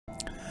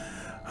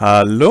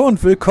Hallo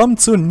und willkommen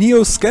zu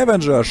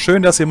NEOScavenger.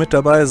 Schön, dass ihr mit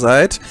dabei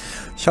seid.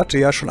 Ich hatte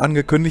ja schon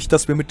angekündigt,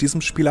 dass wir mit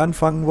diesem Spiel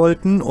anfangen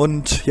wollten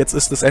und jetzt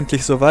ist es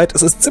endlich soweit.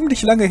 Es ist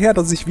ziemlich lange her,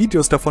 dass ich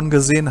Videos davon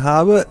gesehen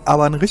habe,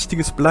 aber ein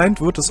richtiges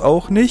Blind wird es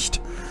auch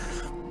nicht.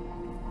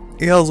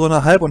 Eher so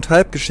eine Halb- und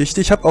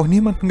Halb-Geschichte. Ich habe auch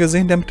niemanden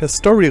gesehen, der mit der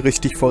Story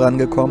richtig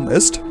vorangekommen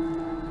ist.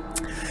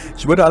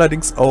 Ich würde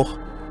allerdings auch...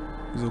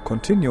 Wieso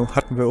Continue?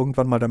 Hatten wir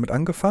irgendwann mal damit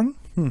angefangen?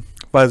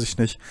 Weiß ich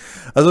nicht.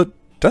 Also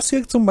das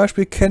hier zum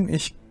Beispiel kenne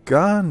ich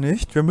gar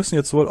nicht. Wir müssen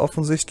jetzt wohl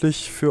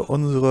offensichtlich für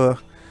unsere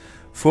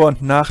Vor-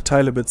 und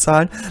Nachteile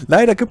bezahlen.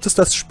 Leider gibt es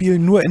das Spiel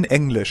nur in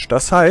Englisch.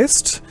 Das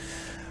heißt,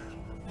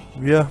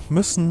 wir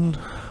müssen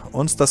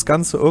uns das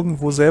Ganze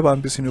irgendwo selber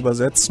ein bisschen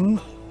übersetzen.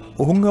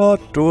 Hunger,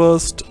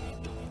 Durst,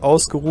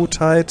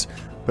 Ausgeruhtheit,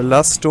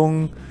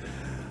 Belastung,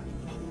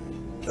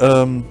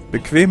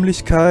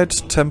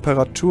 Bequemlichkeit,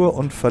 Temperatur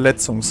und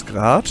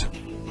Verletzungsgrad.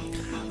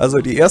 Also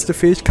die erste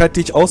Fähigkeit,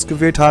 die ich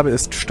ausgewählt habe,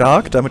 ist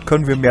stark. Damit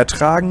können wir mehr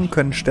tragen,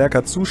 können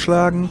stärker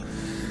zuschlagen.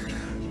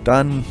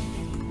 Dann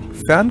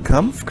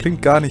Fernkampf,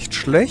 klingt gar nicht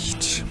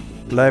schlecht.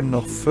 Bleiben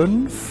noch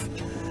 5.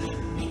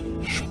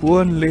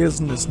 Spuren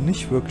lesen ist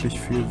nicht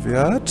wirklich viel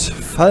wert.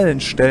 Fallen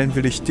stellen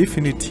will ich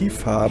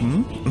definitiv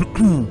haben.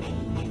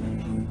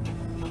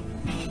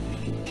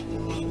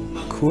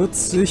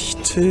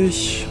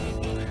 Kurzsichtig.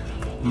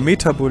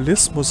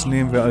 Metabolismus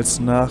nehmen wir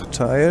als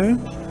Nachteil.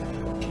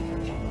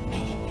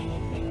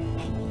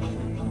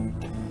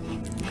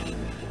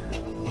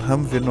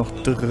 Haben wir noch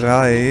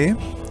 3.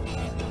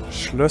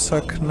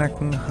 Schlösser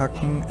knacken,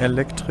 hacken,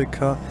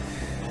 Elektriker,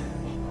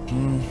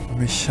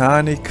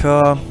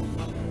 Mechaniker.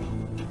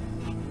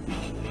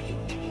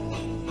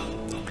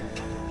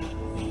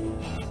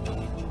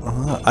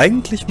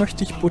 Eigentlich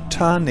möchte ich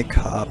Botanik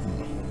haben.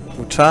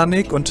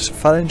 Botanik und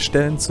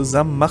Fallenstellen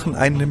zusammen machen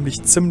einen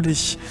nämlich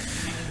ziemlich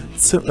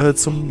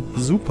zum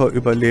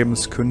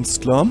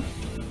Super-Überlebenskünstler.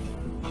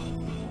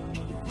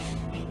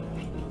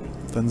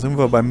 Dann sind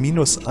wir bei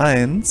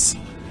 -1.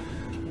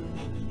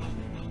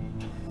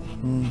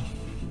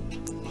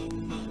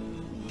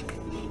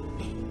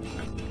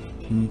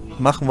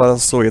 Machen wir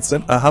das so. Jetzt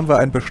haben wir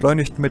einen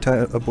beschleunigten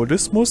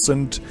Metabolismus,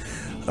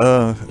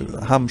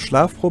 haben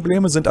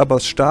Schlafprobleme, sind aber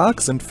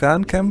stark, sind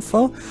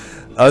Fernkämpfer.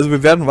 Also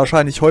wir werden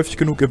wahrscheinlich häufig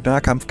genug im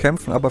Nahkampf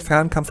kämpfen, aber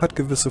Fernkampf hat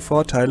gewisse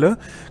Vorteile,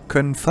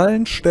 können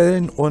Fallen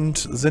stellen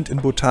und sind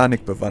in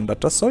Botanik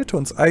bewandert. Das sollte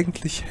uns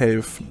eigentlich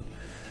helfen.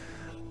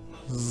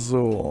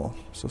 So,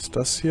 was ist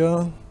das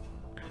hier?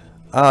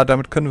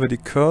 Damit können wir die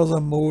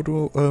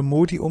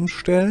Cursor-Modi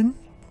umstellen.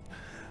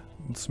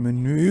 Ins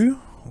Menü.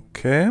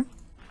 Okay.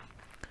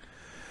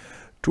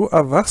 Du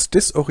erwachst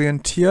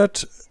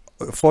desorientiert,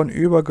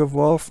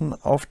 vornübergeworfen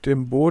auf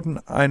dem Boden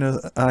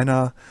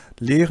einer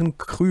leeren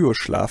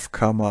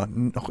Kryoschlafkammer,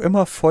 noch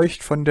immer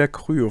feucht von der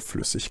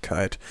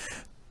Kryoflüssigkeit.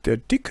 Der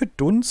dicke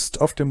Dunst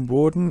auf dem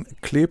Boden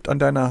klebt an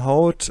deiner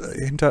Haut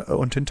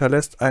und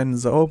hinterlässt einen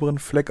sauberen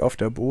Fleck auf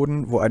der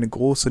Boden, wo eine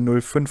große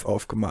 05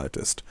 aufgemalt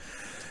ist.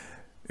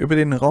 Über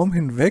den Raum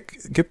hinweg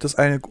gibt es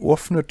eine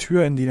offene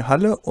Tür in die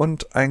Halle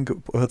und ein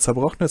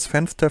zerbrochenes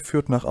Fenster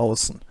führt nach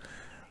außen.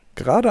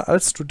 Gerade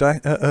als du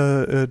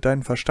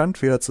deinen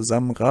Verstand wieder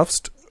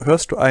zusammenraffst,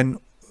 hörst du einen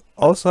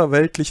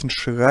außerweltlichen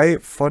Schrei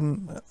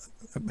von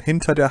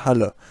hinter der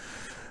Halle.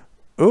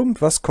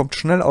 Irgendwas kommt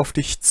schnell auf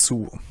dich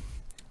zu.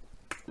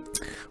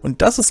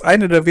 Und das ist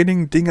eine der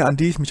wenigen Dinge, an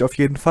die ich mich auf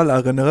jeden Fall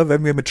erinnere,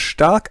 wenn wir mit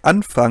stark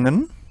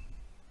anfangen.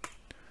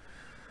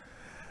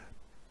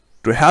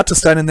 Du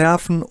härtest deine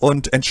Nerven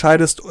und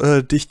entscheidest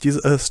dich,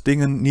 dieses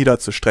Ding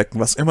niederzustrecken,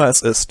 was immer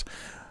es ist.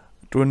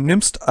 Du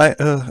nimmst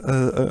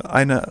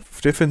eine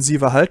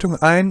defensive Haltung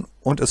ein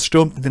und es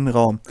stürmt in den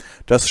Raum.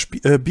 Das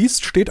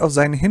Biest steht auf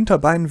seinen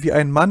Hinterbeinen wie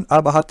ein Mann,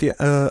 aber hat die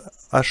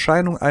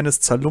Erscheinung eines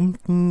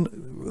zerlumpten,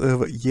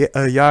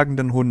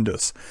 jagenden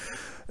Hundes.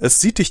 Es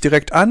sieht dich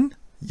direkt an,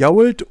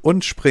 jault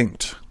und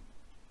springt.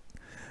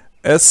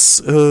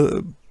 Es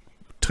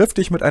trifft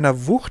dich mit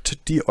einer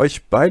Wucht, die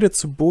euch beide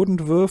zu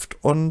Boden wirft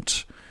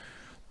und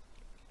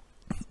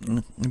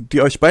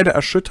die euch beide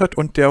erschüttert,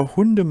 und der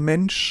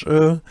Hundemensch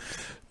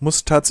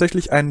muss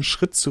tatsächlich einen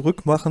Schritt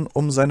zurück machen,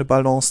 um seine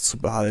Balance zu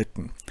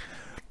behalten.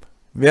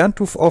 Während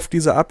du auf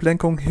diese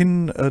Ablenkung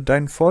hin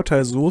deinen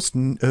Vorteil suchst,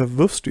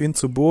 wirfst du ihn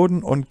zu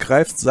Boden und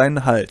greifst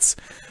seinen Hals.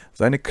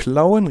 Seine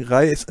Klauen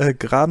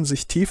graben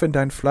sich tief in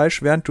dein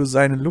Fleisch, während du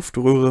seine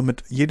Luftröhre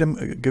mit jedem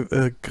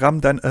Gramm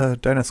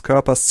deines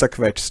Körpers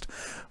zerquetschst.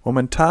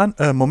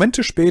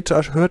 Momente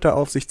später hört er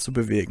auf, sich zu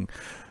bewegen.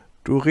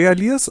 Du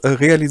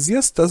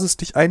realisierst, dass es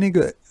dich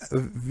einige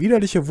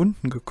widerliche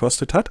Wunden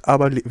gekostet hat,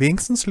 aber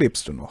wenigstens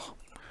lebst du noch.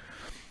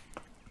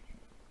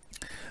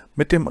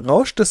 Mit dem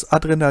Rausch des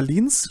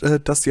Adrenalins,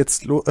 das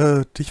jetzt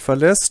dich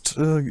verlässt,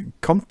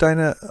 kommt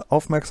deine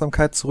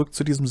Aufmerksamkeit zurück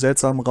zu diesem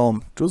seltsamen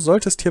Raum. Du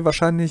solltest hier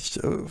wahrscheinlich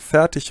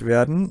fertig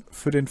werden,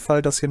 für den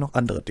Fall, dass hier noch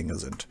andere Dinge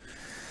sind.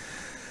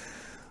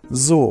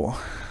 So.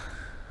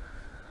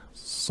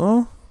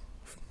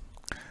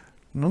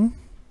 Nun.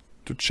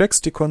 Du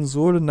checkst die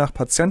Konsole nach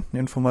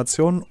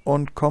Patienteninformationen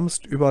und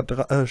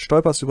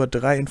stolperst über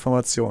 3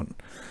 Informationen.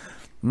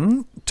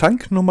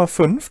 Tank Nummer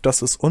 5,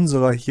 das ist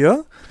unserer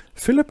hier.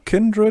 Philip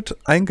Kindred,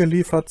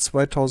 eingeliefert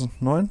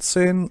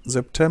 2019,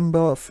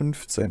 September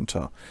 15.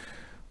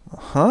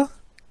 Aha.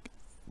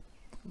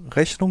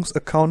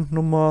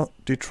 Rechnungsaccount-Nummer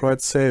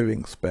Detroit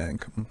Savings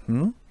Bank.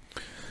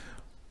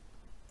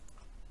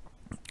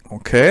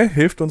 Okay,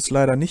 hilft uns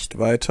leider nicht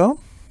weiter.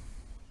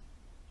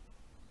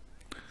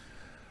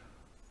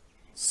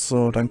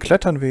 So, dann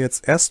klettern wir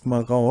jetzt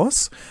erstmal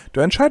raus.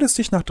 Du entscheidest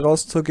dich, nach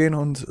draußen zu gehen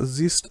und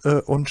siehst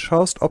und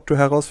schaust, ob du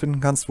herausfinden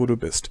kannst, wo du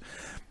bist.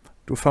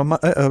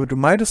 Du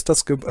meidest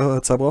das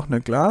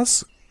zerbrochene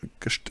Glas,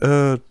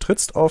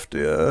 trittst auf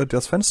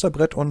das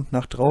Fensterbrett und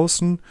nach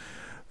draußen,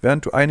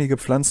 während du einige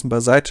Pflanzen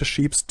beiseite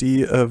schiebst,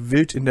 die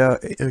wild in der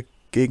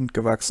Gegend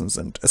gewachsen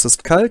sind. Es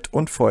ist kalt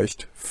und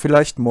feucht,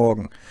 vielleicht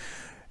morgen.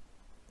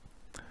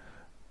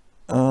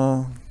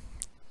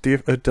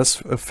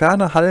 Das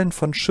ferne Hallen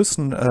von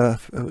Schüssen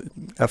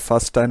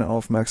erfasst deine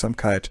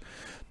Aufmerksamkeit.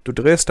 Du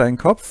drehst deinen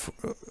Kopf,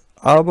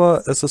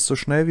 aber es ist so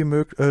schnell wie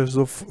möglich,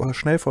 so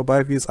schnell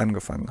vorbei, wie es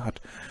angefangen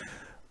hat.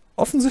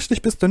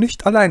 Offensichtlich bist du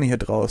nicht alleine hier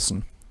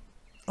draußen,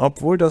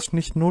 obwohl das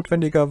nicht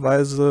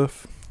notwendigerweise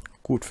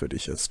gut für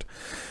dich ist.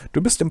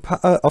 Du bist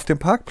auf dem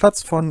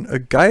Parkplatz von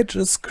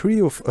Geiges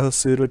Creo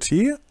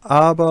Facility,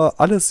 aber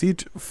alles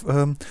sieht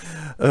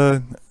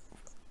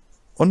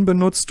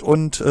unbenutzt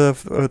und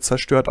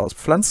zerstört aus.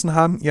 Pflanzen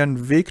haben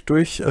ihren Weg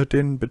durch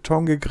den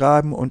Beton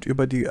gegraben und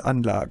über die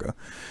Anlage.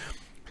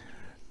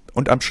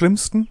 Und am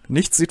schlimmsten,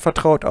 nichts sieht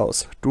vertraut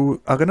aus. Du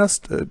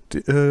erinnerst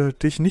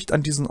dich nicht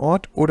an diesen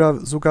Ort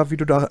oder sogar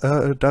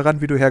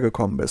daran, wie du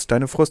hergekommen bist.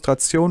 Deine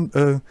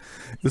Frustration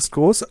ist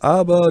groß,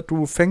 aber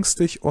du fängst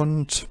dich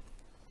und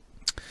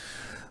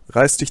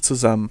reißt dich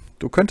zusammen.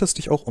 Du könntest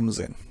dich auch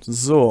umsehen.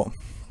 So,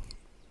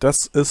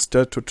 das ist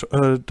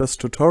das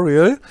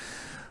Tutorial.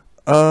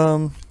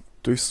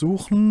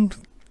 Durchsuchen.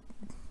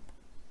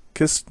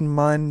 Kisten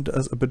meinen,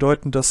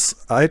 bedeuten,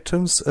 dass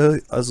Items,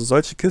 also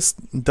solche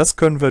Kisten, das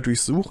können wir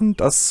durchsuchen.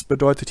 Das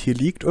bedeutet, hier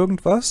liegt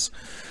irgendwas.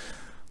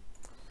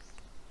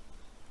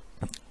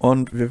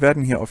 Und wir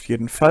werden hier auf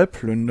jeden Fall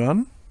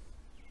plündern.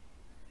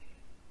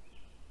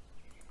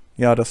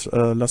 Ja, das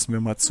lassen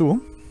wir mal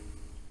zu.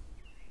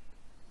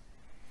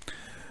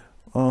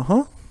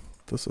 Aha,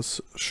 das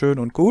ist schön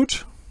und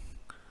gut.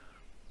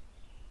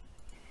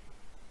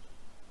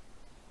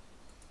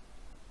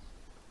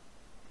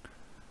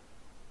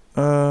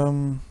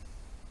 Wie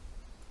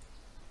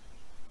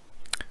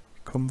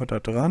kommen wir da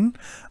dran?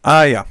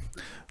 Ah ja.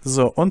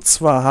 So, und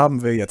zwar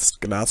haben wir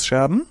jetzt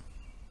Glasscherben,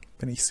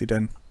 wenn ich sie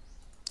denn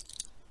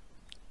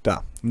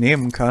da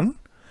nehmen kann.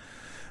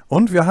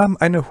 Und wir haben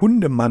eine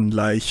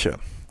Hundemannleiche.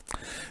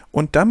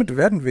 Und damit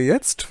werden wir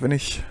jetzt, wenn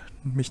ich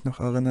mich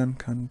noch erinnern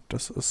kann,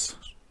 das ist...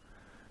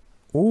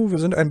 Oh, wir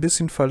sind ein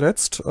bisschen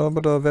verletzt,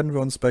 aber da werden wir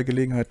uns bei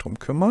Gelegenheit drum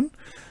kümmern.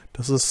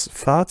 Das ist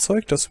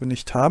Fahrzeug, das wir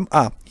nicht haben.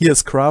 Ah, hier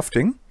ist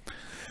Crafting.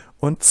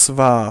 Und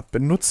zwar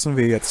benutzen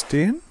wir jetzt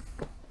den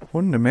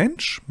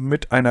Hundemensch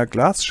mit einer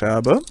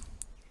Glasscherbe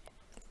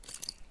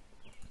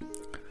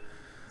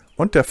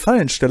und der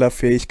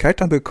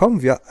Fallenstellerfähigkeit. Dann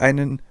bekommen wir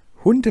einen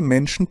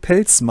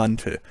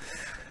Hundemenschen-Pelzmantel.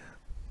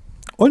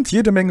 Und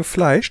jede Menge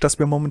Fleisch, das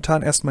wir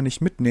momentan erstmal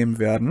nicht mitnehmen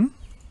werden,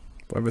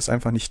 weil wir es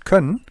einfach nicht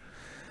können.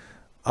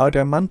 Aber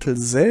der Mantel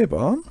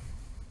selber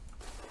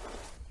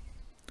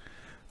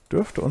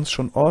dürfte uns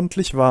schon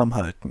ordentlich warm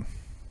halten.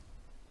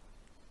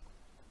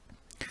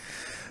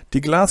 Die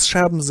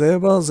Glasscherben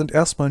selber sind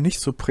erstmal nicht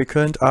so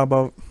prickelnd,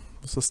 aber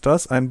was ist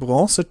das? Ein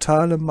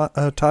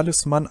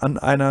Bronze-Talisman an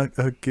einer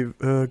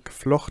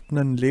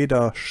geflochtenen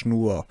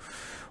Lederschnur.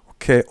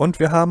 Okay,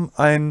 und wir haben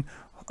ein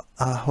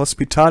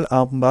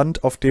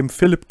Hospitalarmband, auf dem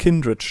Philip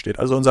Kindred steht.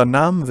 Also unseren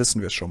Namen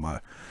wissen wir schon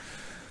mal.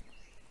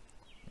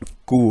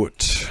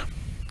 Gut.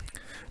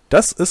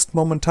 Das ist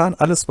momentan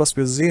alles, was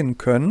wir sehen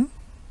können.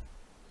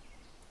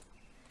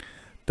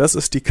 Das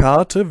ist die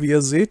Karte. Wie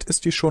ihr seht,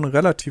 ist die schon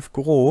relativ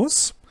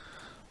groß.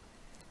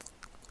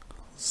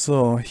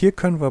 So, hier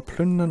können wir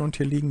plündern und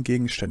hier liegen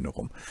Gegenstände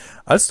rum.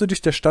 Als du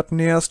dich der Stadt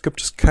näherst,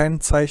 gibt es kein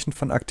Zeichen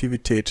von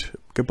Aktivität.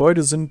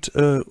 Gebäude sind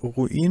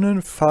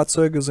Ruinen,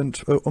 Fahrzeuge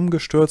sind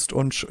umgestürzt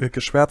und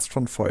geschwärzt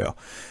von Feuer.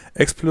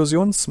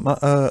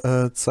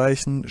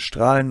 Explosionszeichen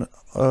strahlen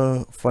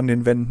von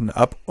den Wänden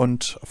ab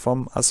und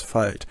vom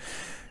Asphalt.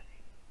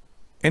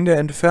 In der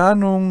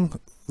Entfernung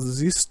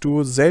siehst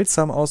du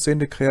seltsam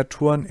aussehende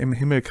Kreaturen im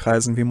Himmel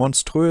kreisen, wie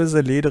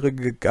monströse,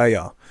 ledrige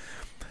Geier.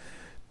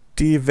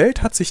 Die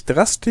Welt hat sich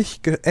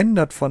drastisch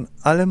geändert von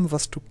allem,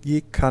 was du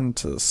je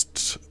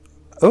kanntest.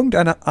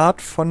 Irgendeine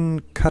Art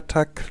von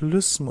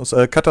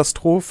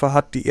Katastrophe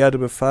hat die Erde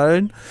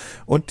befallen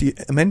und die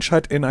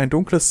Menschheit in ein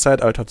dunkles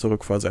Zeitalter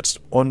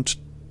zurückversetzt. Und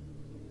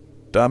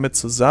damit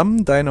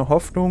zusammen deine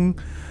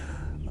Hoffnung,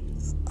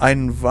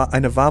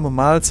 eine warme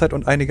Mahlzeit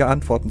und einige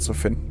Antworten zu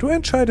finden. Du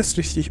entscheidest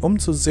dich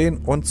umzusehen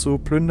und zu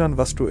plündern,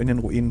 was du in den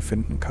Ruinen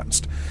finden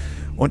kannst.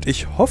 Und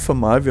ich hoffe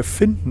mal, wir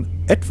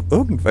finden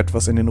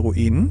irgendetwas in den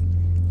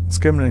Ruinen.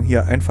 Was haben wir denn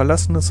hier? Ein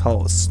verlassenes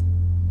Haus.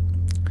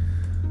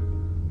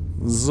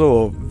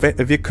 So,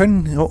 wir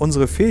können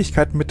unsere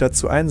Fähigkeiten mit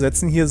dazu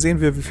einsetzen. Hier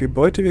sehen wir, wie viel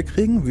Beute wir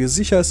kriegen, wie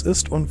sicher es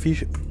ist und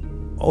wie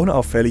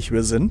unauffällig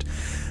wir sind.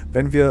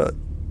 Wenn wir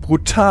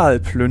brutal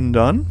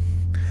plündern,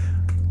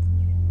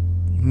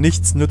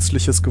 nichts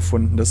Nützliches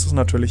gefunden. Das ist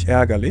natürlich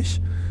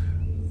ärgerlich.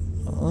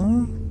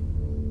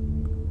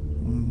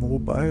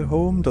 Mobile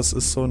Home, das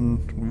ist so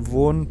ein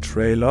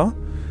Wohntrailer.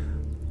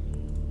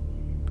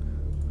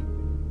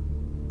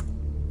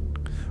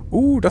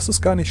 Das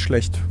ist gar nicht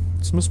schlecht.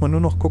 Jetzt müssen wir nur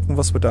noch gucken,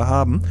 was wir da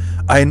haben.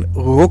 Ein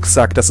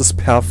Rucksack, das ist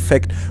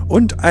perfekt.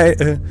 Und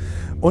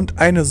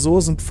eine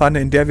Soßenpfanne,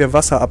 in der wir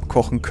Wasser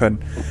abkochen können.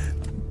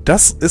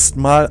 Das ist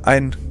mal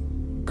ein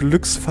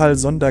Glücksfall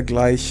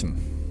sondergleichen.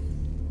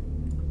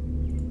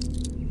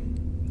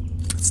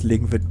 Jetzt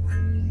legen wir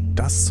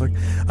das Zeug...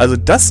 Also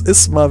das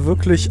ist mal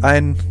wirklich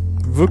ein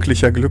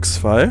wirklicher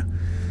Glücksfall.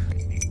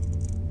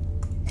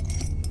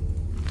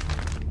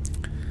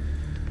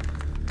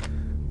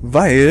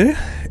 Weil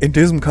in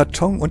diesem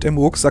Karton und im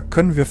Rucksack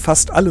können wir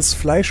fast alles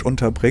Fleisch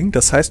unterbringen.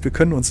 Das heißt, wir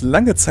können uns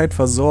lange Zeit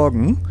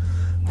versorgen.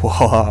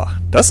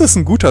 Boah, das ist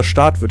ein guter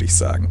Start, würde ich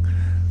sagen.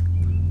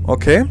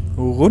 Okay,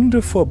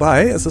 Runde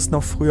vorbei. Es ist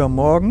noch früher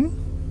Morgen.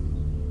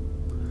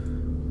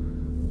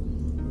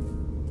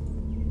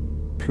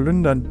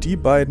 Plündern die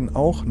beiden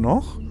auch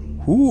noch.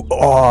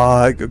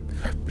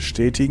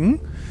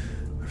 Bestätigen.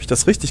 Habe ich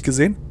das richtig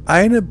gesehen?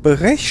 Eine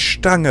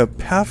Brechstange.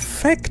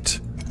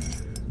 Perfekt.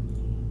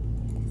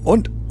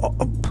 Und...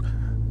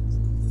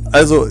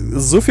 also,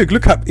 so viel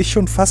Glück habe ich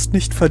schon fast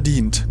nicht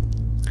verdient.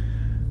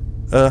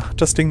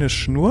 Hat das Ding eine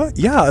Schnur?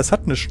 Ja, es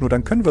hat eine Schnur.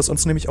 Dann können wir es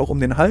uns nämlich auch um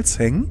den Hals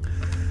hängen.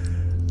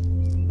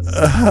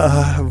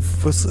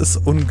 Das ist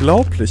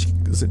unglaublich.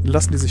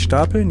 Lassen die sich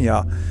stapeln?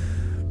 Ja.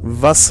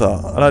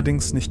 Wasser,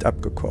 allerdings nicht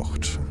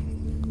abgekocht.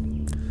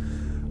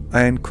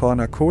 Ein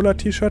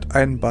Corner-Cola-T-Shirt,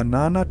 ein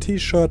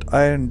Banana-T-Shirt,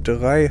 ein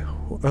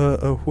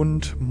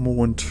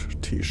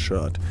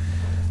 3-Hund-Mond-T-Shirt.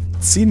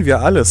 Ziehen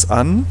wir alles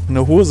an.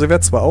 Eine Hose wäre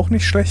zwar auch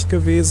nicht schlecht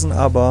gewesen,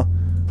 aber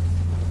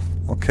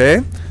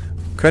okay.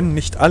 Können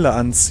nicht alle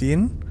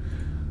anziehen.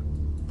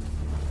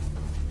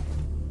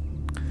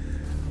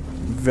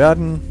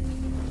 Werden...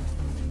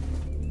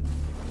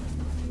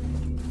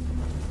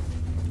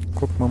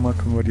 Gucken wir mal,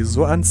 können wir die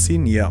so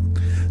anziehen? Ja.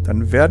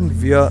 Dann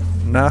werden wir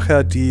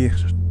nachher die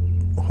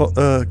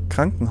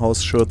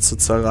Krankenhausschürze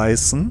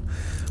zerreißen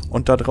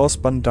und daraus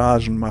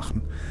Bandagen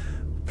machen.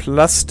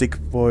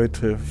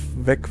 Plastikbeutel,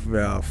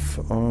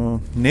 Wegwerf.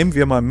 Nehmen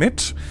wir mal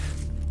mit.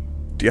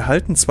 Die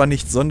halten zwar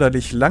nicht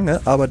sonderlich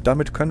lange, aber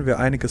damit können wir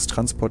einiges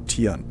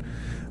transportieren.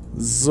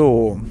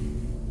 So.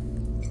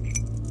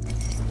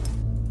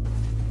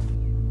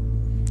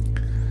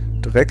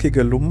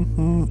 Dreckige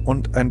Lumpen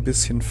und ein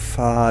bisschen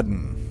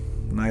Faden.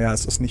 Naja,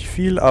 es ist nicht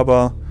viel,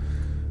 aber...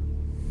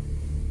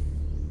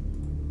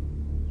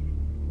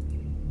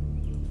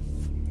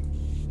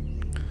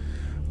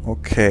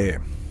 Okay.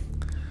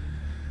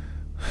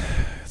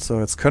 So,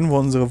 jetzt können wir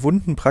unsere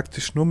Wunden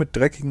praktisch nur mit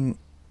dreckigen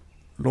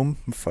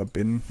Lumpen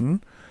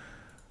verbinden.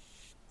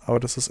 Aber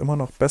das ist immer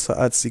noch besser,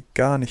 als sie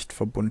gar nicht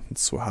verbunden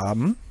zu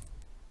haben.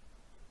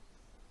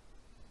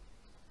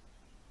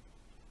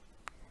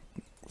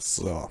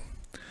 So.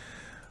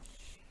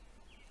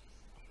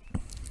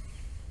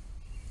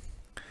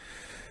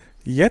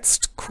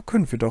 Jetzt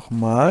gucken wir doch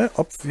mal,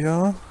 ob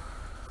wir...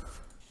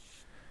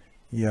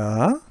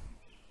 Ja.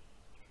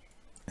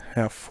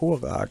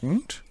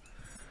 Hervorragend.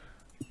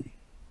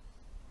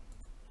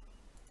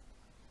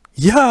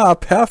 Ja,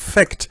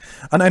 perfekt.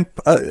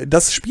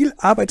 Das Spiel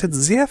arbeitet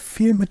sehr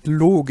viel mit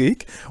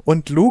Logik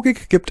und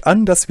Logik gibt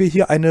an, dass wir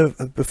hier eine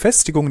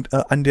Befestigung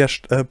an der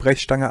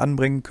Brechstange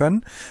anbringen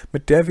können,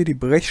 mit der wir die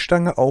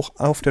Brechstange auch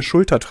auf der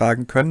Schulter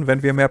tragen können,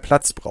 wenn wir mehr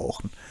Platz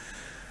brauchen.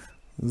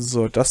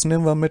 So, das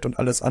nehmen wir mit und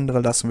alles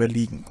andere lassen wir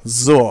liegen.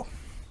 So.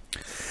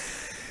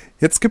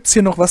 Jetzt gibt es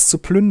hier noch was zu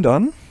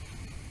plündern.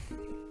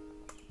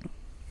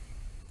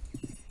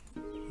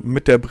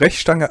 Mit der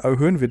Brechstange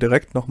erhöhen wir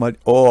direkt nochmal...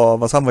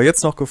 Oh, was haben wir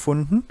jetzt noch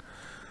gefunden?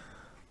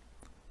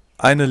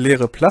 Eine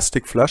leere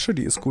Plastikflasche,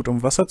 die ist gut,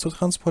 um Wasser zu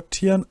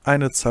transportieren.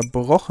 Eine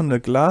zerbrochene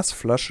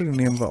Glasflasche, die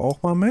nehmen wir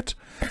auch mal mit.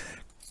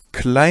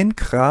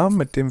 Kleinkram,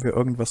 mit dem wir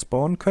irgendwas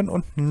bauen können.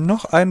 Und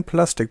noch einen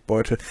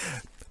Plastikbeutel.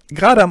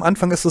 Gerade am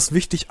Anfang ist es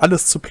wichtig,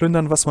 alles zu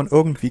plündern, was man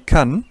irgendwie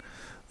kann.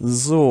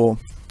 So.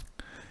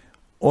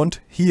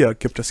 Und hier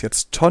gibt es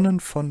jetzt Tonnen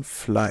von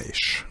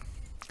Fleisch,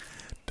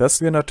 das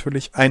wir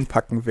natürlich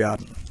einpacken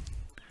werden.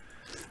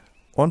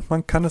 Und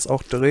man kann es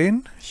auch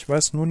drehen. Ich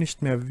weiß nur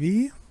nicht mehr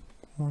wie.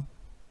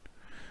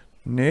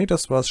 Nee,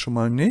 das war es schon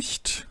mal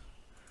nicht.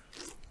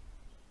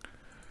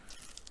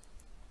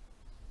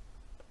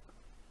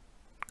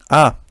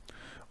 Ah,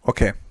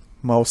 okay.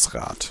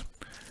 Mausrad.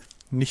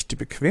 Nicht die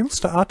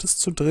bequemste Art, es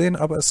zu drehen,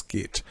 aber es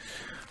geht.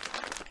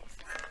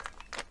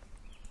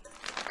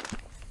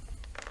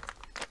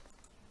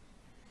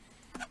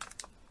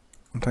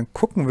 Und dann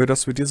gucken wir,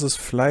 dass wir dieses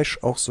Fleisch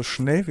auch so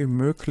schnell wie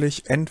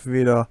möglich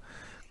entweder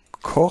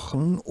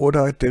kochen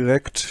oder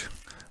direkt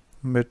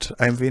mit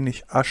ein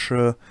wenig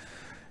Asche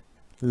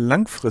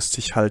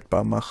langfristig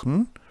haltbar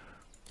machen.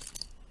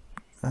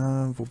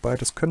 Wobei,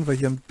 das können wir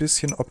hier ein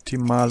bisschen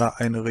optimaler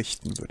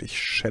einrichten, würde ich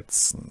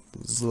schätzen.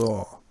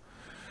 So.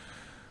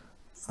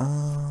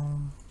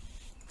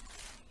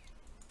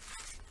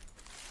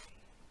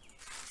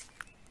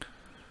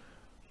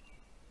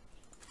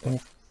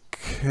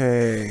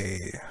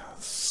 Okay.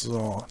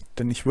 So.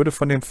 Denn ich würde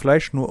von dem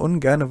Fleisch nur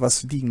ungern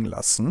was liegen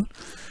lassen.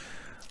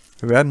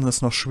 Wir werden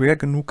es noch schwer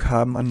genug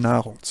haben, an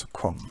Nahrung zu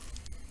kommen.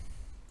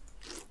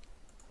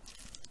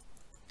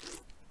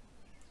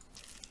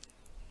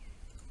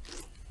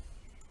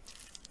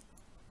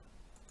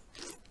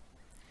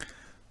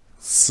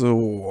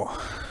 So.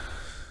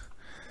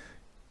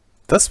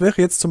 Das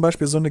wäre jetzt zum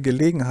Beispiel so eine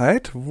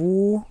Gelegenheit,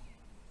 wo...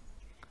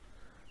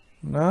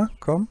 Na,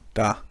 komm.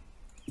 Da.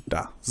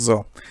 Da.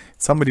 So.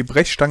 Jetzt haben wir die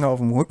Brechstange auf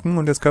dem Rücken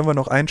und jetzt können wir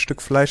noch ein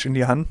Stück Fleisch in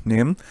die Hand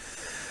nehmen.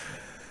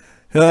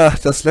 Ja,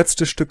 das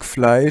letzte Stück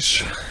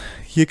Fleisch.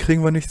 Hier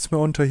kriegen wir nichts mehr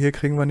unter, hier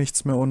kriegen wir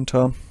nichts mehr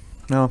unter.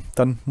 Ja,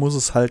 dann muss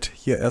es halt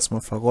hier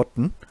erstmal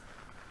verrotten.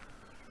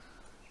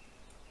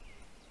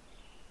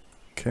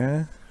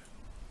 Okay.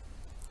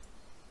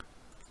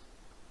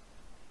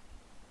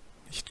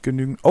 Nicht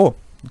genügend... Oh,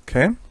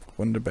 okay.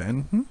 Runde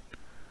beenden.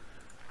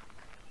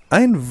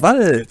 Ein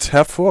Wald.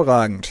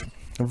 Hervorragend.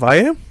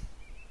 Weil...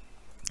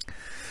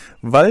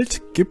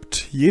 Wald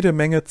gibt jede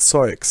Menge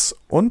Zeugs.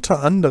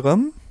 Unter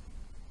anderem...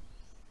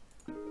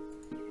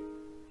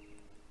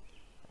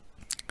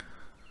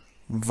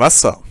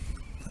 Wasser.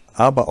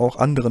 Aber auch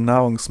andere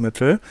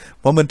Nahrungsmittel.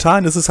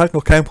 Momentan ist es halt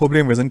noch kein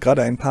Problem. Wir sind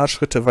gerade ein paar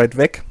Schritte weit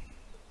weg.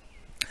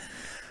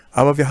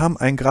 Aber wir haben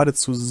einen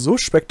geradezu so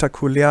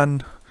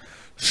spektakulären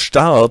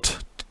Start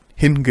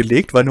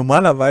hingelegt, weil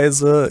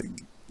normalerweise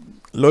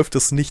läuft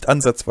es nicht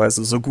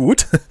ansatzweise so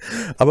gut.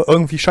 Aber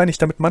irgendwie scheine ich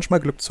damit manchmal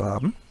Glück zu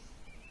haben.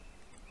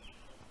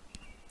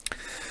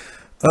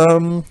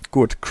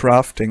 Gut,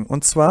 Crafting.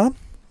 Und zwar,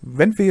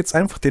 wenn wir jetzt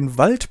einfach den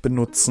Wald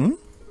benutzen...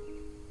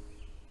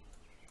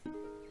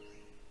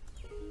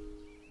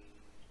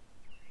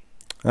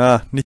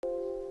 nicht...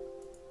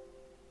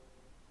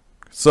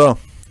 So.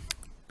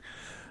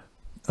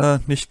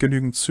 Nicht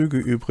genügend Züge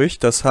übrig.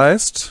 Das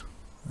heißt,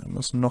 wir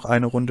müssen noch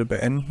eine Runde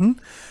beenden.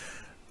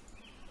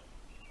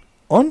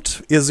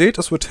 Und ihr seht,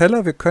 es wird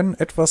heller. Wir können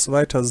etwas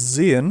weiter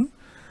sehen.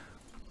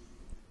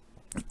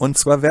 Und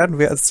zwar werden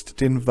wir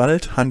jetzt den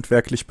Wald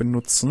handwerklich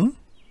benutzen.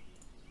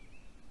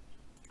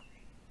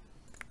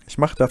 Ich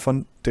mache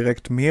davon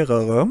direkt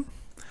mehrere.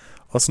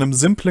 Aus einem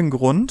simplen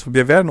Grund.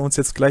 Wir werden uns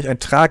jetzt gleich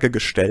ein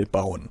Tragegestell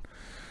bauen.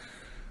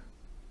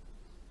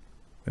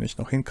 Wenn ich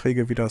noch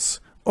hinkriege, wie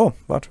das... Oh,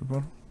 warte.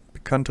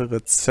 Bekannte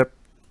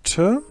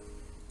Rezepte.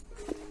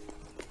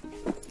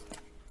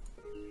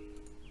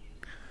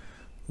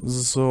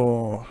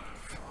 So.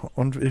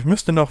 Und ich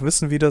müsste noch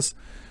wissen, wie das...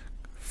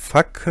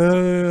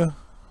 Fackel...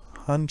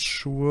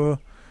 Handschuhe...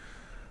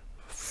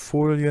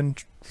 Folien...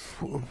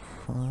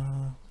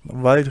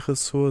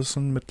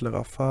 Waldressourcen,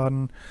 mittlerer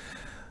Faden...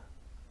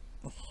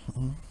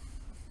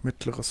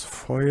 Mittleres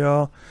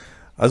Feuer...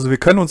 Also wir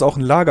können uns auch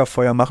ein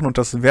Lagerfeuer machen und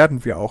das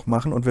werden wir auch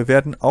machen. Und wir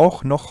werden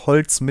auch noch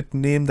Holz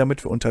mitnehmen,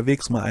 damit wir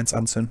unterwegs mal eins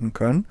anzünden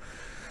können.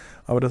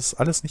 Aber das ist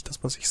alles nicht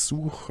das, was ich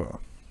suche.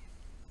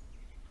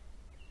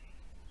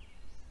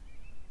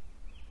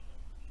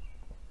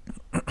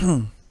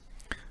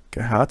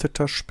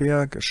 Gehärteter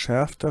Speer,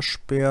 geschärfter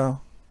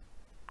Speer.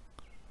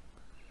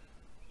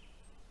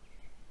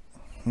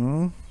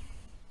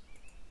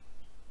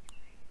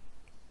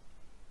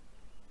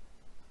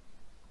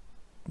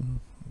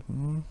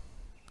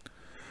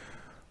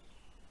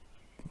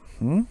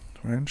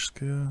 Range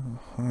Skill.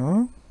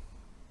 Aha.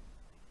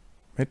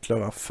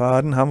 Mittlerer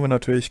Faden haben wir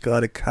natürlich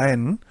gerade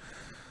keinen.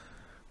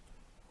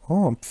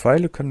 Oh,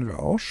 Pfeile können wir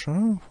auch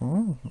schon.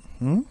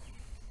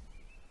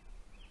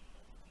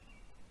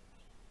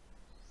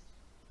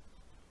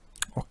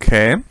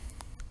 Okay.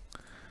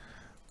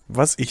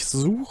 Was ich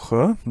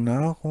suche,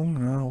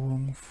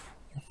 Nahrung,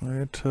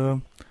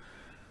 Vorräte,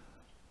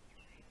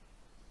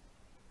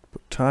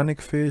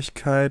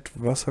 Botanikfähigkeit,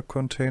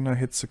 Wassercontainer,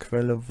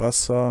 Hitzequelle,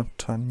 Wasser,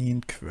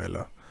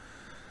 Tanninquelle.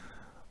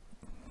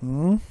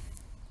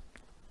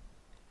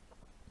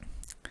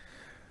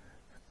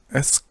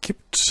 Es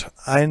gibt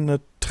eine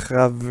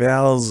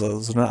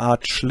Traverse, so eine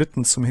Art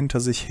Schlitten zum hinter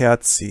sich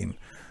herziehen.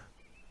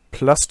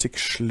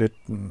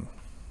 Plastikschlitten.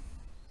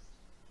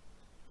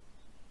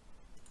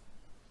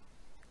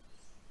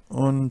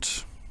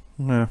 Und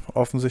ne,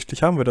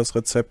 offensichtlich haben wir das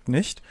Rezept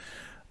nicht.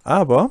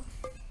 Aber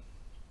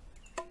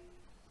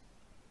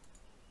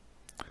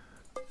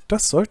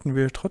das sollten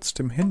wir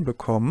trotzdem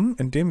hinbekommen,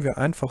 indem wir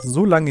einfach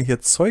so lange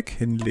hier Zeug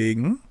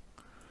hinlegen.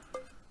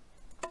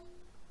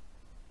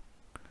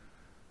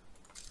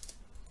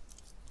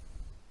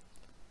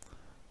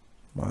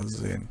 Mal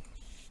sehen.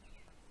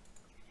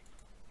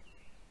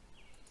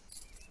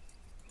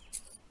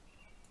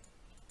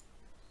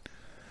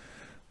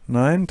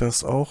 Nein,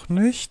 das auch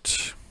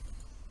nicht.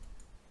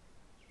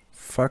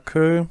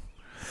 Fackel.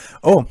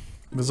 Oh,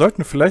 wir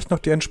sollten vielleicht noch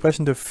die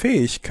entsprechende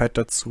Fähigkeit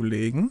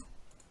dazulegen.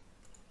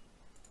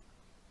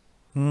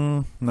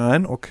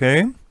 Nein,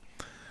 okay.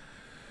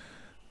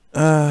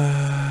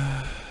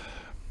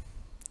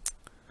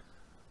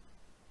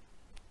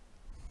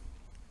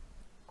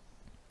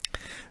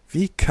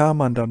 Wie kam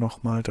man da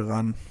nochmal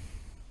dran?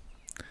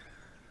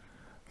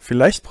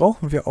 Vielleicht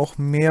brauchen wir auch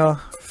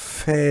mehr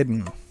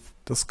Fäden.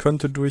 Das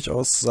könnte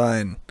durchaus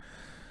sein.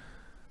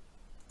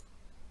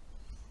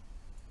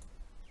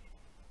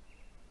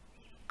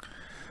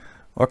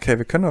 Okay,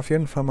 wir können auf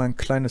jeden Fall mal ein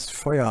kleines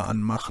Feuer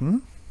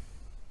anmachen.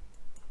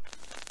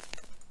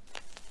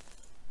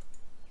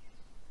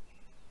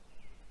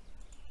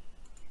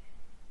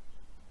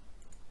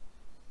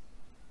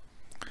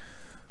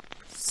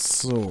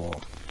 So.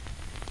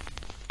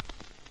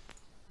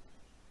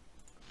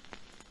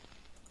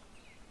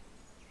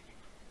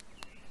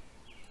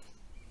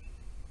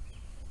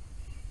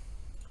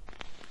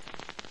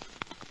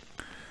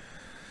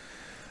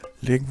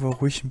 Legen wir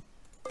ruhig ein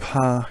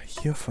paar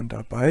hiervon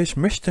dabei. Ich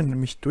möchte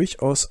nämlich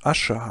durchaus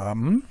Asche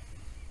haben.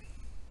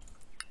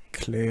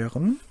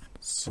 Klären.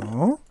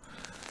 So.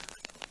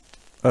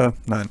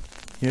 Nein.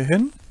 Hier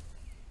hin.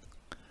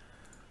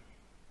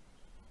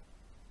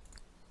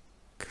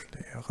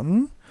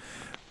 Klären.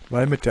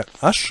 Weil mit der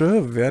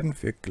Asche werden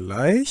wir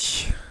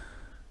gleich...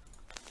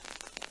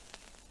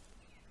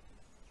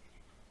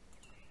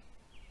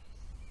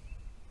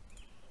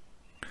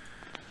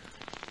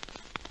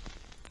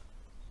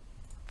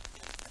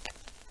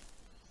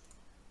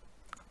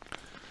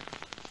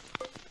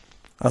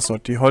 Achso,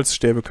 die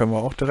Holzstäbe können wir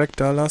auch direkt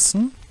da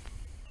lassen.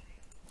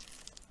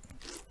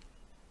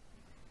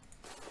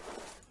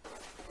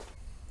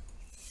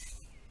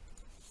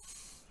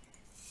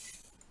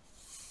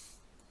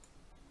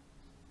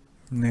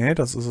 Nee,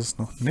 das ist es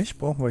noch nicht.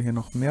 Brauchen wir hier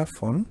noch mehr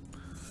von.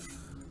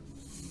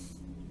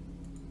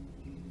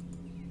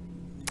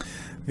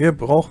 Wir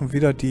brauchen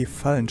wieder die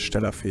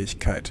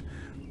Fallenstellerfähigkeit.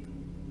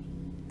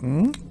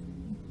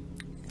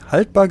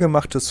 Haltbar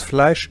gemachtes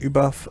Fleisch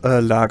über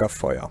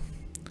Lagerfeuer.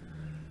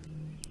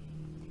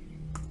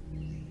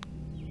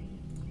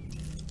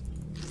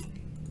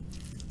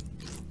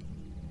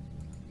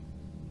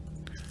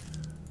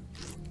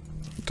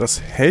 Das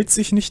hält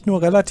sich nicht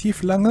nur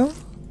relativ lange,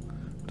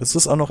 das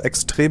ist auch noch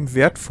extrem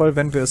wertvoll,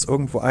 wenn wir es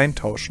irgendwo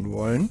eintauschen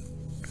wollen.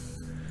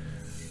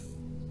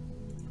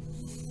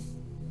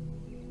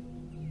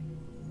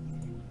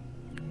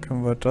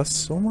 Können wir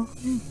das so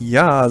machen?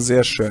 Ja,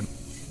 sehr schön.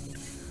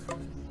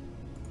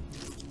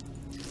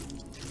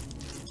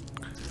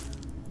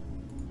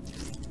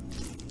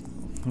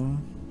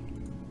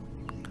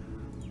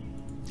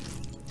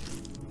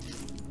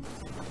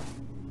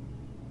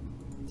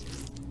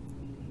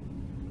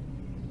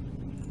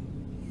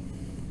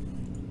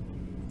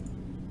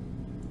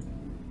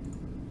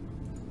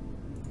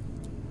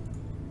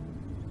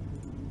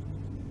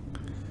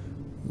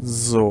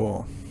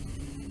 So.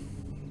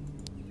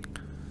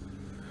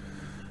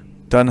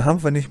 Dann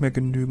haben wir nicht mehr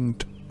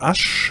genügend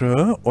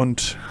Asche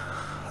und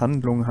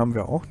Handlung haben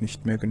wir auch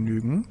nicht mehr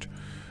genügend.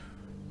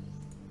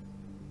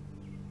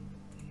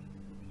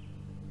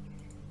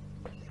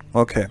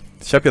 Okay,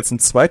 ich habe jetzt ein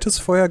zweites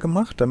Feuer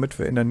gemacht, damit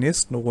wir in der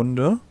nächsten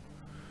Runde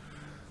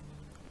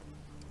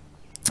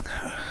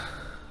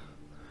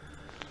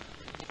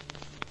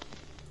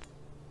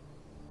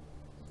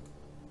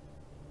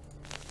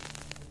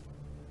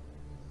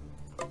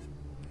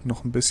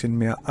noch ein bisschen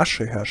mehr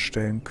Asche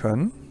herstellen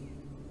können.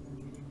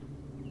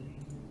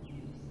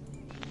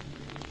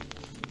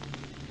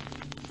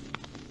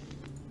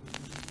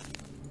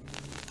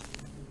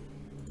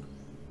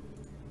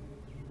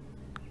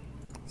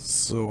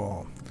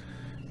 So,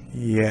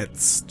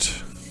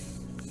 jetzt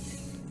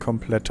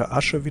komplette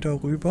Asche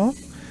wieder rüber.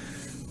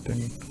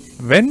 Denn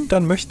wenn,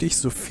 dann möchte ich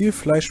so viel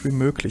Fleisch wie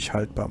möglich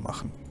haltbar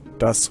machen.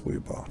 Das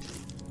rüber.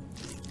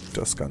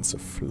 Das ganze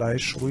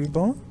Fleisch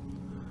rüber.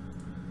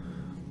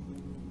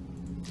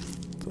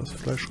 Das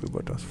Fleisch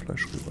rüber, das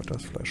Fleisch rüber,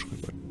 das Fleisch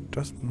rüber.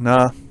 Das,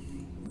 na,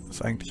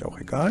 ist eigentlich auch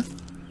egal.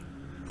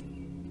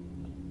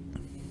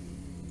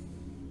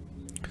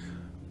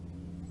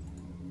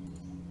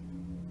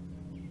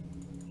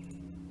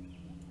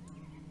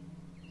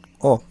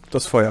 Oh,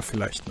 das Feuer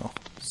vielleicht noch.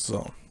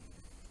 So.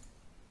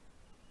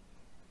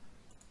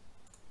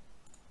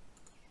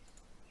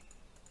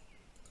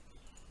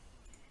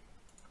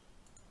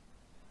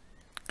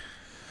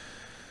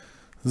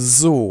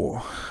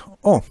 So.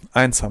 Oh,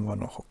 eins haben wir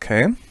noch,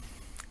 okay.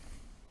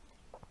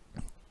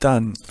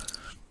 Dann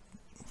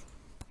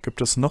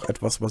gibt es noch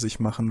etwas, was ich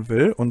machen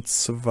will. Und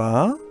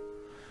zwar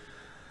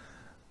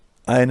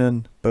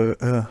einen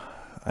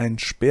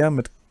Speer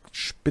mit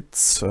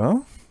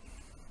Spitze.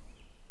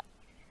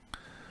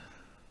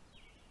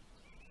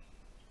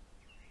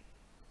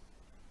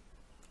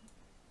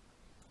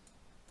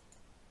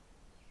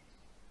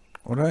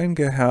 Oder einen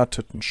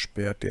gehärteten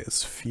Speer. Der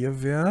ist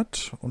 4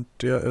 wert und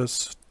der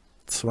ist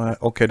 2.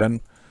 Okay,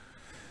 dann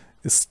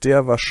ist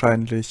der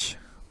wahrscheinlich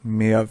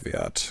mehr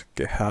wert.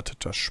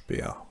 Gehärteter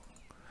Speer.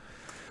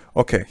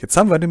 Okay, jetzt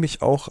haben wir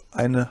nämlich auch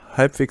eine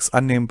halbwegs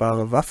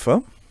annehmbare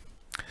Waffe.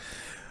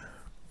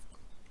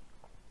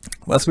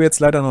 Was wir jetzt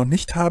leider noch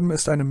nicht haben,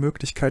 ist eine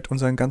Möglichkeit,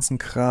 unseren ganzen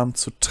Kram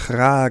zu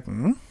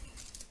tragen.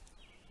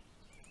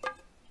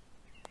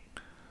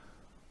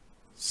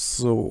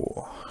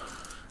 So.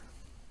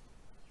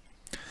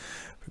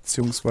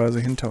 Beziehungsweise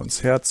hinter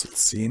uns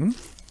herzuziehen.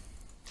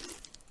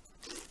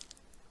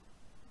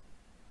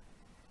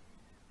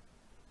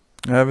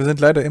 Ja, wir sind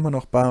leider immer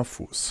noch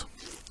barfuß.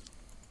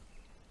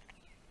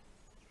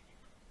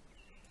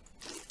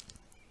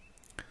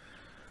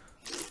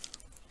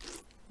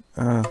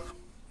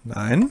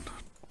 Nein.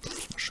 Das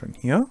ist mal schön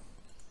hier.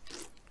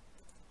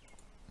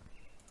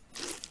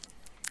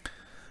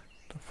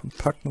 Davon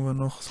packen wir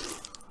noch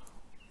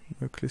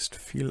möglichst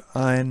viel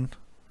ein.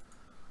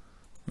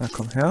 Na,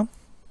 komm her.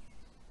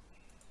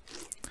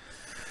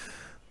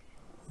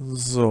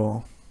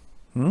 So.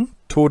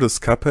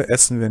 Todeskappe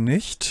essen wir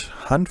nicht.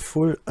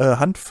 Handvoll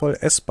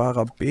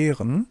essbarer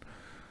Beeren.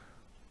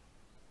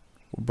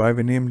 Wobei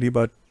wir nehmen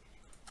lieber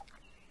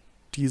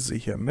diese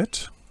hier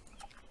mit.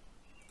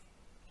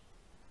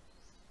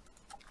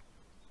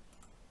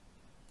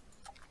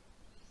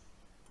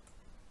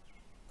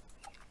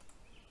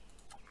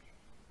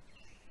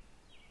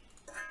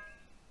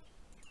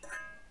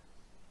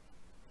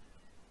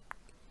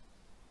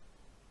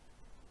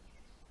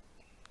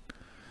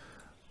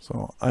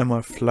 So,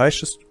 einmal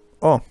Fleisch ist...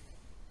 Oh.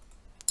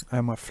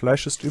 Einmal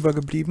Fleisch ist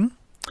übergeblieben.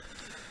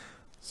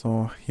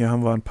 So, hier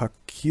haben wir ein paar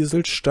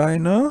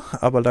Kieselsteine.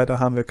 Aber leider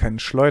haben wir keinen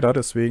Schleuder,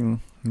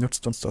 deswegen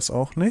nützt uns das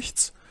auch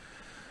nichts.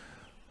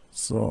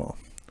 So,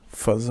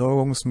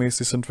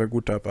 versorgungsmäßig sind wir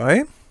gut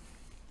dabei.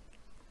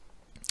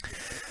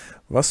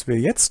 Was wir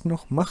jetzt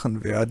noch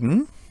machen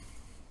werden...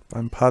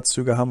 Ein paar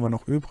Züge haben wir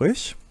noch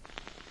übrig.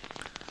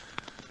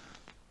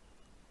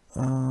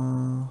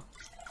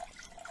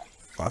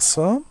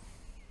 Wasser.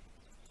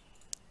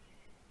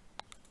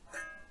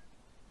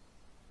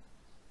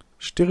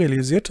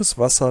 Sterilisiertes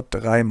Wasser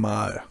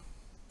 3-mal.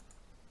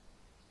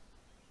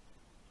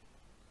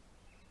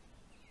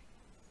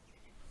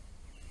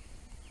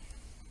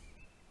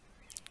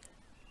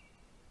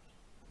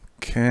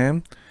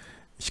 Okay.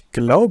 Ich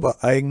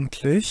glaube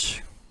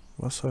eigentlich,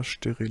 Wasser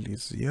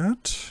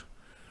sterilisiert.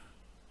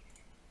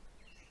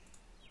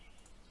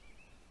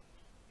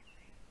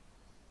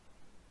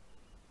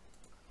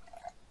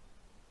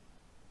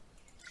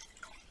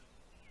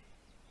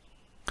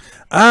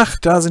 Ach,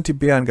 da sind die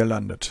Beeren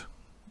gelandet.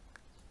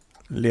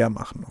 Leer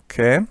machen,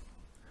 okay.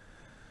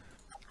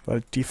 Weil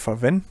die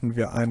verwenden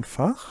wir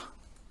einfach.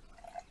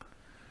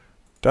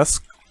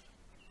 Das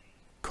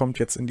kommt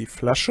jetzt in die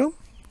Flasche.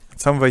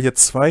 Jetzt haben wir hier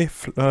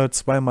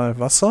zweimal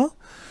Wasser.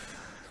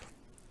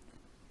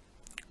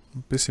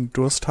 Ein bisschen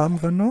Durst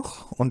haben wir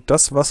noch. Und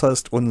das Wasser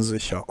ist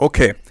unsicher.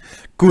 Okay,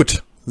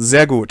 gut.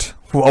 Sehr gut.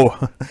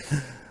 Wow.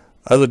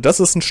 Also das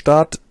ist ein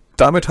Start.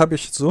 Damit habe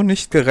ich so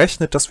nicht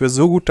gerechnet, dass wir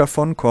so gut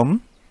davon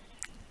kommen.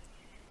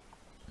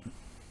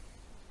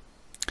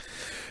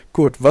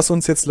 Gut, was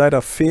uns jetzt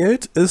leider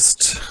fehlt,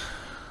 ist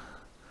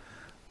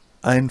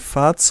ein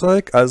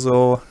Fahrzeug.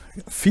 Also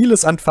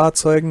vieles an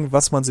Fahrzeugen,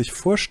 was man sich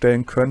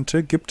vorstellen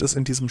könnte, gibt es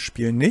in diesem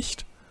Spiel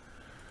nicht.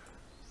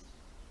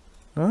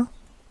 Na?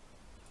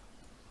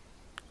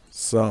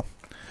 So.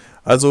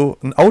 Also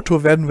ein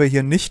Auto werden wir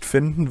hier nicht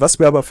finden. Was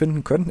wir aber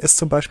finden könnten, ist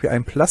zum Beispiel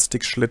ein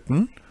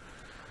Plastikschlitten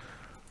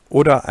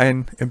oder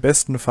ein im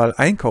besten Fall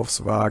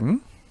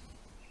Einkaufswagen.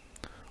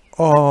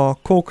 Oh,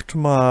 guckt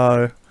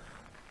mal.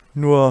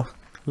 Nur...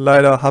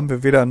 Leider haben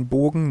wir weder einen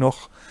Bogen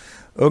noch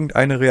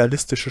irgendeine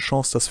realistische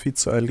Chance, das Vieh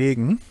zu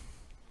erlegen.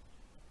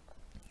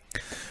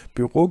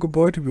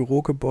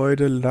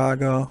 Bürogebäude,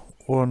 Lager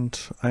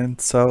und ein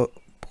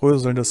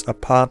zerbröselndes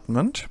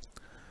Apartment.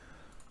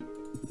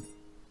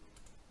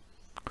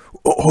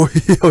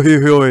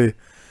 Uiuiui.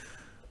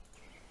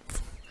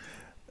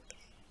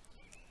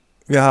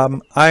 Wir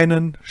haben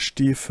einen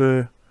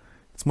Stiefel.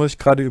 Jetzt muss ich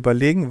gerade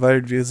überlegen,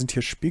 weil wir sind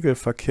hier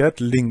spiegelverkehrt.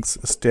 Links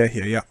ist der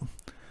hier, ja.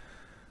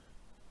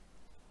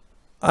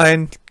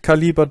 Ein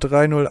Kaliber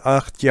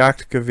 308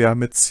 Jagdgewehr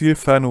mit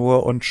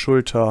Zielfernrohr und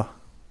Schulter.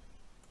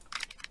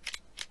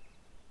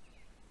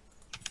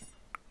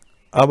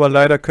 Aber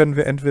leider können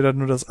wir entweder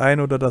nur das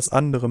eine oder das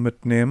andere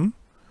mitnehmen.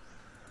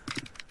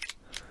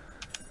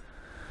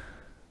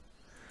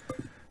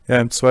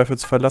 Ja, im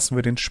Zweifelsfall lassen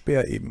wir den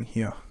Speer eben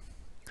hier.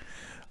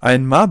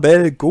 Ein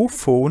Marbell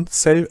Go-Phone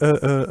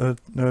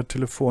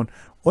Telefon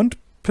und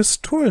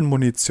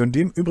Pistolenmunition,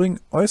 die im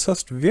Übrigen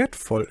äußerst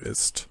wertvoll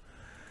ist.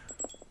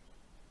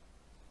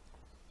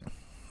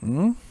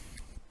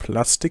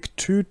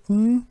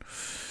 Plastiktüten,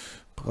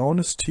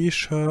 braunes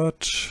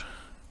T-Shirt.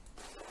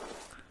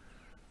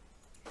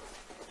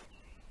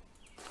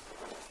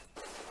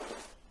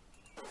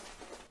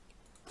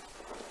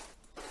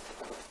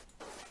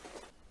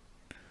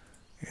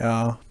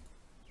 Ja.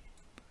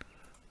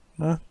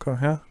 Na, komm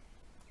her.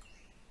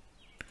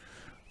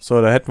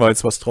 So, da hätten wir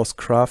jetzt was draus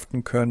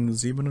craften können.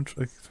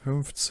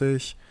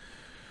 57.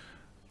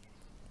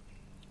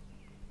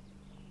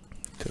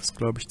 Der ist,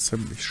 glaube ich,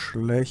 ziemlich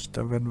schlecht.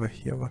 Da werden wir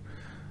hier...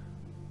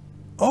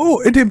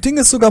 Oh, in dem Ding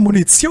ist sogar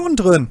Munition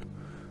drin.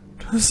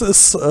 Das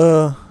ist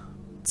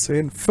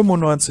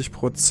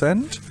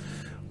 95%.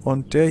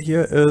 Und der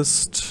hier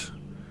ist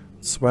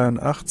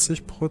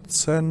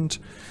 82%.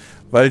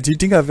 Weil die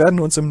Dinger werden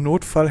uns im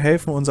Notfall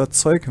helfen, unser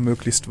Zeug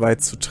möglichst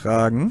weit zu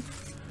tragen.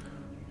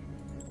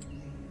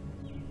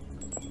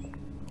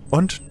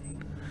 Und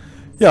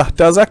ja,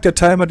 da sagt der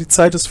Timer, die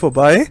Zeit ist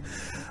vorbei.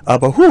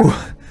 Aber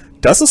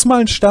das ist mal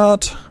ein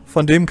Start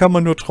von dem kann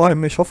man nur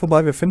träumen. Ich hoffe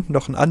mal, wir finden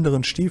noch einen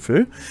anderen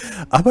Stiefel.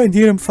 Aber in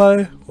jedem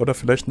Fall, oder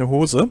vielleicht eine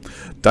Hose,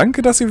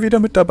 danke, dass ihr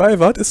wieder mit dabei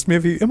wart. Ist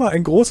mir wie immer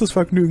ein großes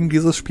Vergnügen.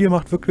 Dieses Spiel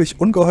macht wirklich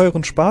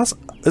ungeheuren Spaß.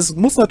 Es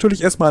muss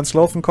natürlich erstmal ans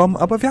Laufen kommen,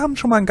 aber wir haben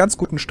schon mal einen ganz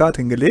guten Start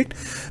hingelegt.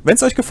 Wenn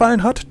es euch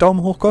gefallen hat,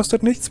 Daumen hoch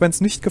kostet nichts. Wenn es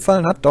nicht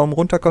gefallen hat, Daumen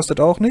runter kostet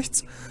auch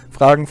nichts.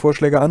 Fragen,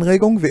 Vorschläge,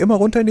 Anregungen, wie immer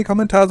runter in die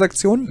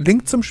Kommentarsektion.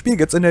 Link zum Spiel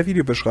gibt's in der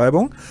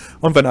Videobeschreibung.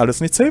 Und wenn alles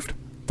nichts hilft,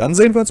 dann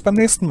sehen wir uns beim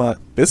nächsten Mal.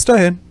 Bis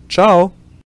dahin, ciao!